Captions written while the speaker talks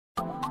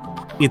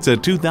It's a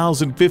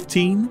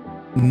 2015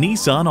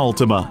 Nissan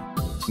Altima.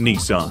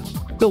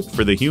 Nissan, built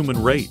for the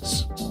human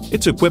race.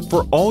 It's equipped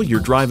for all your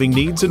driving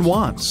needs and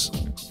wants.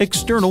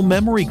 External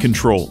memory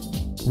control,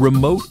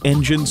 remote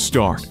engine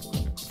start,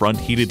 front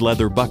heated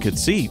leather bucket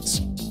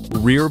seats,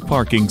 rear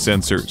parking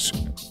sensors,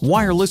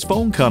 wireless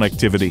phone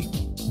connectivity,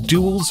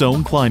 dual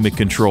zone climate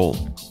control,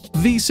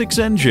 V6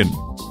 engine,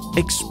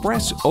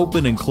 express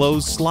open and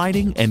close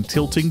sliding and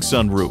tilting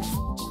sunroof,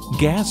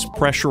 gas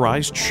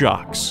pressurized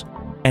shocks,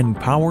 and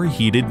power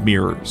heated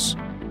mirrors.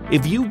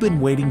 If you've been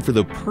waiting for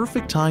the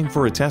perfect time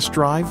for a test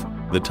drive,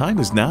 the time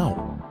is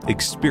now.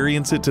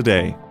 Experience it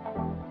today.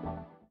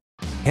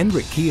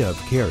 Hendrick Kia of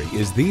Cary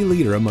is the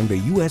leader among the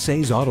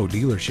USA's auto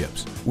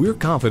dealerships. We're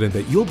confident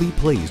that you'll be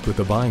pleased with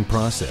the buying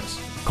process.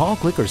 Call,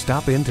 click, or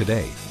stop in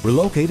today. We're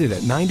located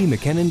at 90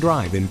 Mackenan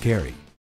Drive in Cary.